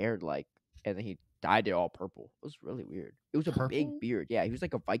and his hair and then he dyed it all purple. It was really weird. It was a big beard. Yeah, he was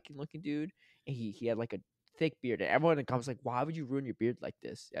like a Viking looking dude, and he had like a thick beard. And everyone in the comments was like, why would you ruin your beard like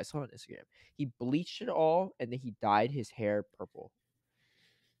this? Yeah, I saw it on Instagram. He bleached it all and then he dyed his hair purple.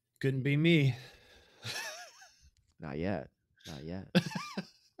 Couldn't be me. Not yet.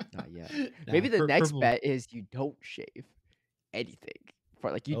 Maybe the next bet is you don't shave anything.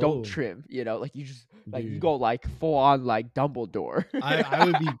 For like you don't trim, like you just like you go like full on like Dumbledore. I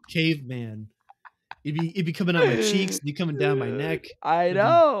would be caveman. It'd be coming out my cheeks, it'd be coming down my neck. I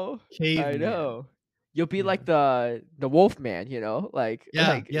know. Caveman. I know. You'll be like the wolf man, like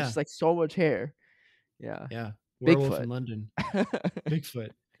it's just like so much hair. Yeah. Yeah. Bigfoot in London. Bigfoot.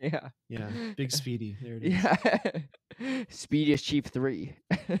 Yeah. Yeah, big Speedy. There it is. Yeah. Speedy is cheap 3.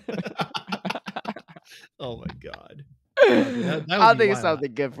 Oh my god. Oh, dude, that would I be think it's wild.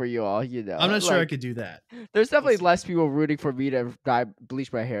 something good for you all, I'm not sure I like, could do that. there's definitely see. less people rooting for me to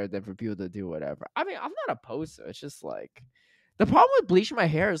bleach my hair than for people to do whatever. I mean, I'm not opposed to it. It's just like the problem with bleaching my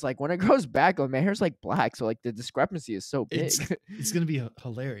hair is like when it grows back, like, my hair's like black, so like the discrepancy is so big. It's gonna be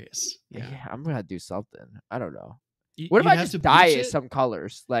hilarious. Yeah. Yeah, I'm gonna do something. I don't know. You, What if you'd I have to just dye bleach it it. some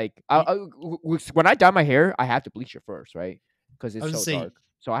colors? Like, You- when I dye my hair, I have to bleach it first, right? Because I it's was so gonna say, dark.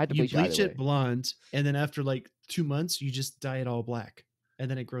 So I had to you bleach it either bleach way. it blonde, and then after like 2 months, you just dye it all black, and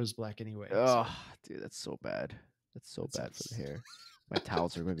then it grows black anyway. Oh, dude, that's so bad. That's so That bad for the sucks. hair. My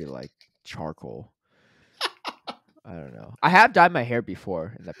towels are gonna be like charcoal. I don't know. I have dyed my hair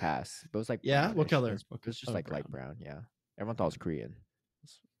before in the past, but it was like Yeah, what brownish. color? It was just Oh, like light brown. brown. Yeah, everyone thought I was Korean.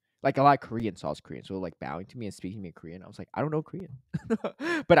 Like a lot of Koreans saw I was Korean, so like bowing to me and speaking to me in Korean. I was like, I don't know Korean,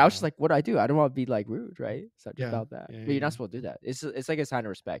 but I was just Wow. like, what do I do? I don't want to be like rude, right? So just Yeah, about that. yeah, But you're yeah. not supposed to do that. It's like a sign of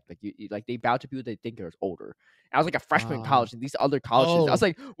respect. Like like they bow to people they think are older. And I was like a freshman in college, and these other colleges. I was Oh,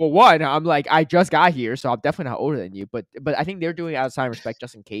 like, well, one, I'm like, I just got here, so I'm definitely not older than you. But I think they're doing it out of sign of respect,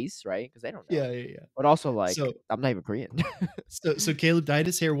 just in case, right? Because they don't know. yeah, yeah, yeah. But also, like, So, I'm not even Korean. so Caleb dyed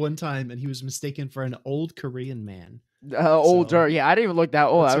his hair one time, and he was mistaken for an old Korean man. Older, yeah. I didn't even look that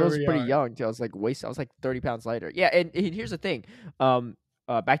old. That's I where was we pretty are. young too. I was like I was like 30 pounds lighter. Yeah, and here's the thing.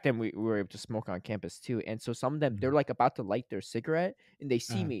 Back then we were able to smoke on campus too, and so some of them they're like about to light their cigarette, and they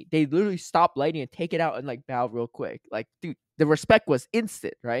see me. They literally stop lighting and take it out and like bow real quick. Like, dude, the respect was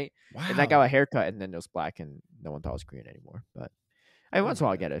instant, right? And I got Wow. a haircut, and then it was black, and no one thought I was Korean anymore. But I Oh once my in a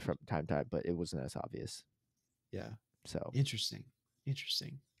while I God. get it from time to time, but it wasn't as obvious. Yeah. So Interesting.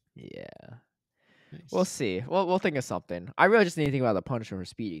 yeah. Nice. We'll see. We'll think of something. I really just need to think about the punishment for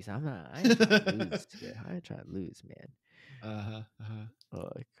Speedy. So I ain't trying to lose today. I ain't trying to lose, man.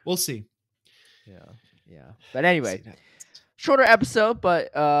 Like, We'll see. yeah. But anyway, See shorter episode,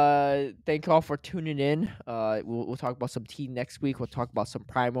 but thank you all for tuning in. We'll talk about some tea next week. We'll talk about some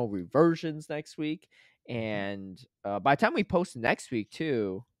primal reversions next week, and by the time we post next week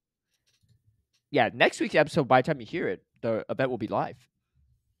too, yeah, next week's episode. By the time you hear it, the event will be live.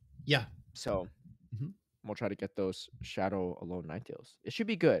 Yeah. So. Mhm. We'll try to get those Shadow Alone Ninetales. It should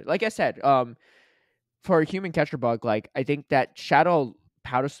be good. Like I said, for a human catcher bug, like I think that Shadow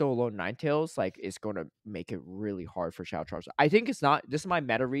Powderstone Alone Ninetales like is going to make it really hard for Shadow Charizard. I think it's not. This is my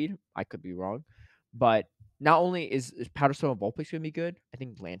meta read. I could be wrong, but not only is Powderstone and Vulpix going to be good, I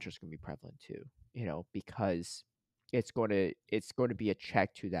think Lantern's going to be prevalent too. Because it's going to be a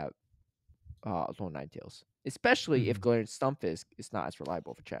check to that Alone Ninetales, especially if Galarian Stunfisk is not as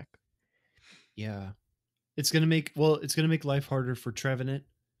reliable of a check. Yeah. It's gonna make life harder for Trevenant.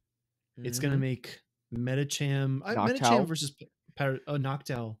 It's gonna make Metacham Noctowl versus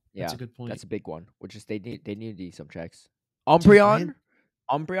Noctowl. That's a good point. That's a big one. Which is they need to do some checks. Umbreon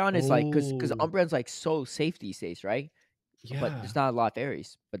is like because Umbreon's like so safe these days, right? Yeah. But there's not a lot of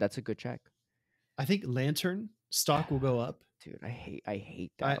fairies, but that's a good check. I think Lantern stock will go up. Dude, I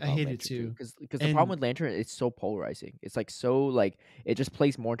hate that. I hate it too. Because the problem with Lantern, it's so polarizing. It's like so like it just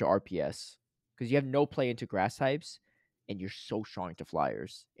plays more into RPS. Because you have no play into grass types, and you're so strong to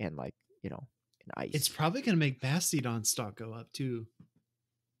flyers and like in ice. It's probably gonna make Bastiodon stock go up too.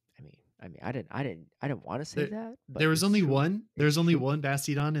 I mean, I didn't want to say that. But there was only true. one. There's only one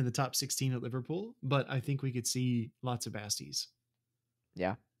Bastiodon in the top 16 at Liverpool, but I think we could see lots of Basties.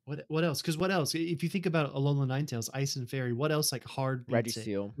 Yeah. What else? Because what else? If you think about Alola Ninetales, Ice and Fairy, what else like hard beats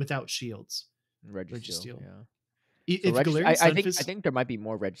Registeel without shields? Registeel. Yeah. If I think there might be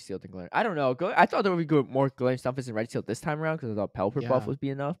more Registeel than Galarian. I don't know. I thought there would be more Galarian Stunfisk and Registeel this time around because I thought Pelipper buff would be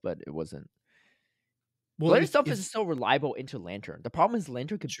enough, but it wasn't. Well, Galarian Stunfisk is so reliable into Lantern. The problem is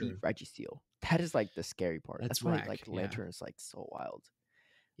Lantern could beat Registeel. That is like the scary part. That's why like Lantern is like so wild.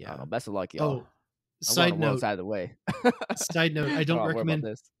 Yeah. I don't know. Best of luck, y'all. Side note. Out of the way. Side note. I don't recommend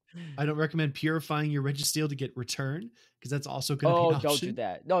this. I don't recommend purifying your Registeel to get return because that's also going to be an option. Don't do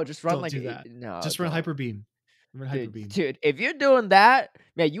that. No, just run just run Hyper Beam. Dude, if you're doing that,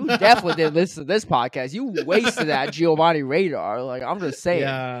 man, you definitely didn't listen to this podcast. You wasted that Giovanni radar. Like I'm just saying,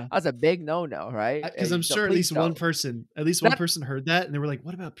 that's a big no, right? Because I'm sure at least one person heard that and they were like,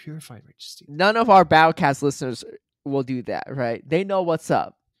 "What about purified Registeel?" None of our Battlecast listeners will do that, right? They know what's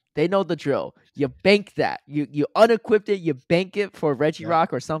up. They know the drill. You bank that. You unequipped it. You bank it for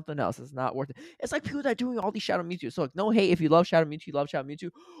Regirock or something else. It's not worth it. It's like people that are doing all these Shadow Mewtwo. So like, no hate if you love Shadow Mewtwo, you love Shadow Mewtwo.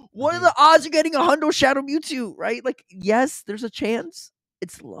 What are the odds of getting a Hundo Shadow Mewtwo, right? Like, yes, there's a chance.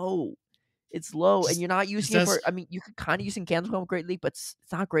 It's low. And you're not using it for. I mean, you could kind of use in Candle Great League, but it's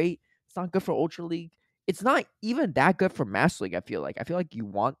not great. It's not good for Ultra League. it's not even that good for Master League. I feel like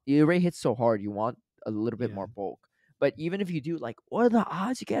it already hits so hard. You want a little bit more bulk. But even if you do, like, what are the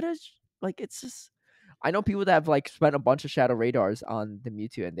odds you get it? Like, it's just. I know people that have like spent a bunch of Shadow Radars on the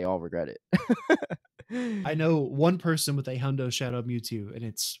Mewtwo and they all regret it. I know one person with a Hundo Shadow Mewtwo, and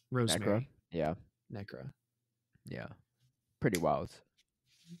it's Rosemary. Necra. Yeah. Necra. Yeah. Pretty wild.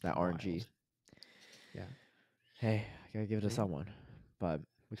 That Wild. RNG. Yeah. Hey, I gotta give it to someone. But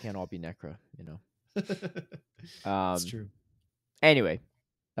we can't all be Necra, you know. That's true. Anyway,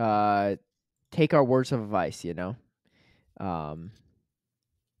 take our words of advice, you know.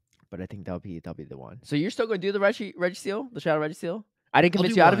 But I think that'll be the one. So you're still gonna do the Registeel, the Shadow Registeel? I didn't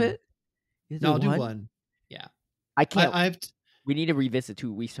convince you out of it. No, I'll do one. Yeah, I can't. We need to revisit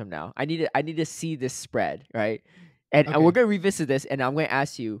 2 weeks from now. I need to see this spread, right? And we're gonna revisit this, and I'm gonna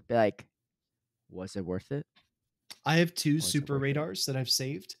ask you, be like, was it worth it? I have 2 super radars that I've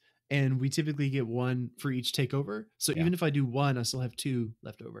saved, and we typically get 1 for each takeover. So even if I do 1, I still have 2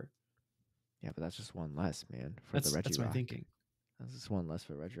 left over. Yeah, but that's just 1 less, man. That's my thinking. That's just 1 less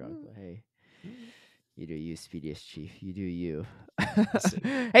for Regirock. But hey, you do you, Speediest Chief. You do you.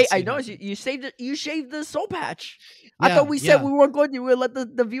 Hey, I noticed you shaved the soul patch. Yeah, I thought we said we weren't going to. We would let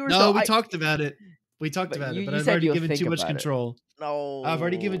the viewers know. No, we talked about it. But I've already given too much control. No, I've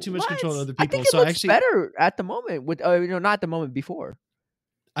already given too much control to other people. I think it looks better at the moment. With not at the moment, before.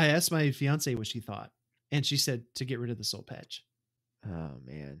 I asked my fiance what she thought, and she said to get rid of the soul patch. Oh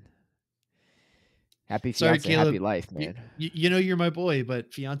man. Happy fiance, Caleb, happy life, man. You know you're my boy,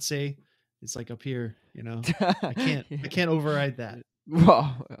 but fiance, it's like up here. You know, I can't override that.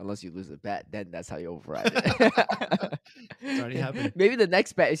 Well, unless you lose a bet, then that's how you override it. It's already happened. Maybe the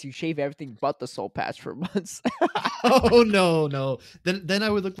next bet is you shave everything but the soul patch for months. Oh no! Then I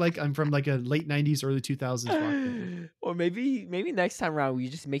would look like I'm from like a late '90s, early 2000s. Or maybe next time around we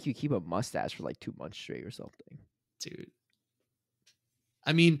just make you keep a mustache for like 2 months straight or something, dude.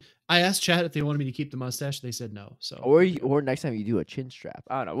 I mean, I asked chat if they wanted me to keep the mustache. They said no. So, or next time you do a chin strap.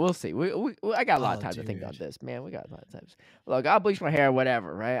 I don't know. We'll see. I got a lot of time to think on this, man. We got a lot of times. Look, I'll bleach my hair,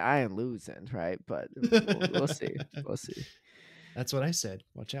 whatever, right? I ain't losing, right? But we'll see. We'll see. That's what I said.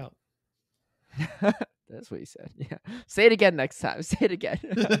 Watch out. That's what you said. Yeah. Say it again next time. Say it again.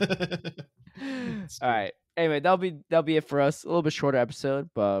 All right. Anyway, that'll be it for us. A little bit shorter episode,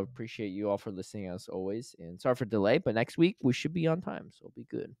 but appreciate you all for listening as always. And sorry for the delay, but next week we should be on time, so it'll be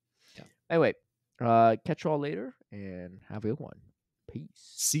good. Yeah. Anyway, catch you all later and have a good one. Peace.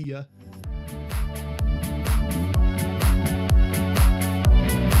 See ya.